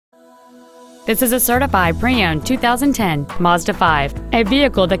This is a certified pre-owned 2010 Mazda 5, a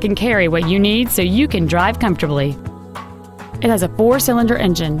vehicle that can carry what you need so you can drive comfortably. It has a 4-cylinder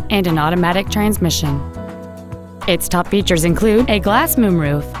engine and an automatic transmission. Its top features include a glass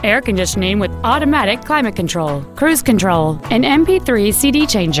moonroof, air conditioning with automatic climate control, cruise control, an MP3 CD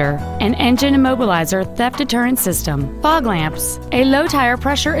changer, an engine immobilizer theft deterrent system, fog lamps, a low tire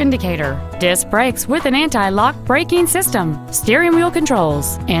pressure indicator, disc brakes with an anti-lock braking system, steering wheel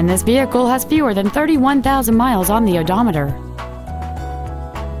controls, and this vehicle has fewer than 31,000 miles on the odometer.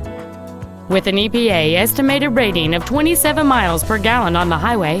 With an EPA estimated rating of 27 miles per gallon on the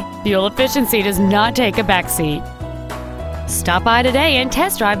highway, fuel efficiency does not take a backseat. Stop by today and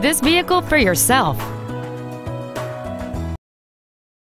test drive this vehicle for yourself.